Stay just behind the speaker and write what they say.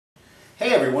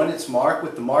Hey everyone, it's Mark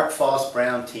with the Mark Foss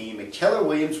Brown team at Keller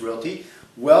Williams Realty.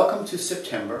 Welcome to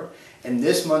September and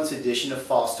this month's edition of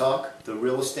Foss Talk, the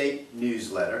real estate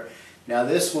newsletter. Now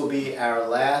this will be our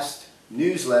last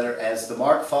newsletter as the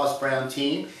Mark Foss Brown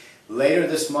team. Later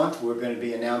this month we're going to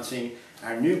be announcing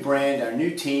our new brand, our new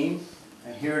team,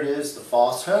 and here it is, the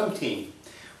Foss Home Team.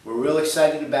 We're real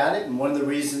excited about it, and one of the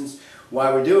reasons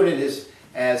why we're doing it is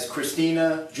as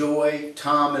Christina, Joy,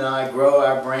 Tom, and I grow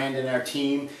our brand and our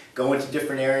team, go into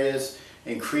different areas,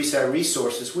 increase our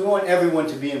resources, we want everyone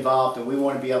to be involved and we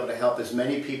want to be able to help as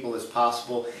many people as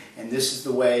possible, and this is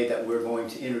the way that we're going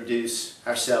to introduce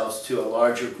ourselves to a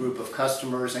larger group of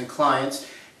customers and clients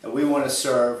that we want to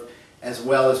serve as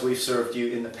well as we've served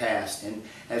you in the past. And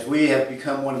as we have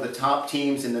become one of the top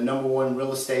teams in the #1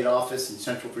 real estate office in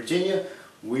Central Virginia,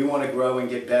 we want to grow and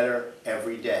get better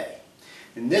every day.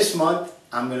 And this month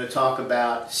I'm going to talk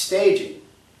about staging.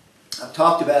 I've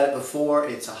talked about it before.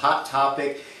 It's a hot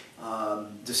topic,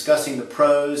 discussing the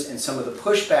pros and some of the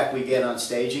pushback we get on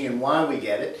staging and why we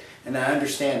get it, and I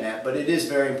understand that, but it is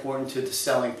very important to the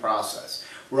selling process.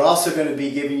 We're also going to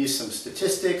be giving you some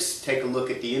statistics, take a look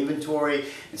at the inventory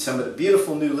and some of the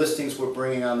beautiful new listings we're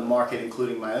bringing on the market,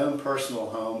 including my own personal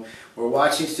home. We're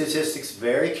watching statistics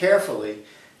very carefully.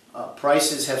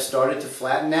 Prices have started to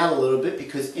flatten out a little bit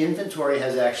because inventory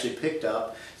has actually picked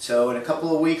up. So in a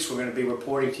couple of weeks we're going to be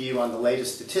reporting to you on the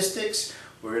latest statistics.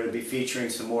 We're going to be featuring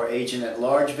some more agent at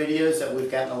large videos that we've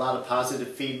gotten a lot of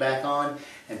positive feedback on,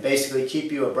 and basically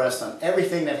keep you abreast on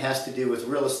everything that has to do with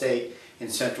real estate in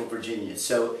Central Virginia.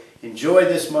 So enjoy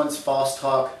this month's Foss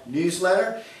Talk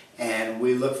newsletter, and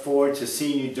we look forward to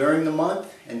seeing you during the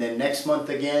month and then next month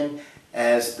again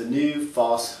as the new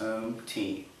Foss Home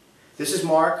Team. This is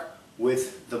Mark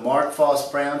with the Mark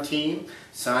Foss Brown team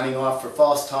signing off for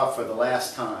Foss Talk for the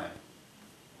last time.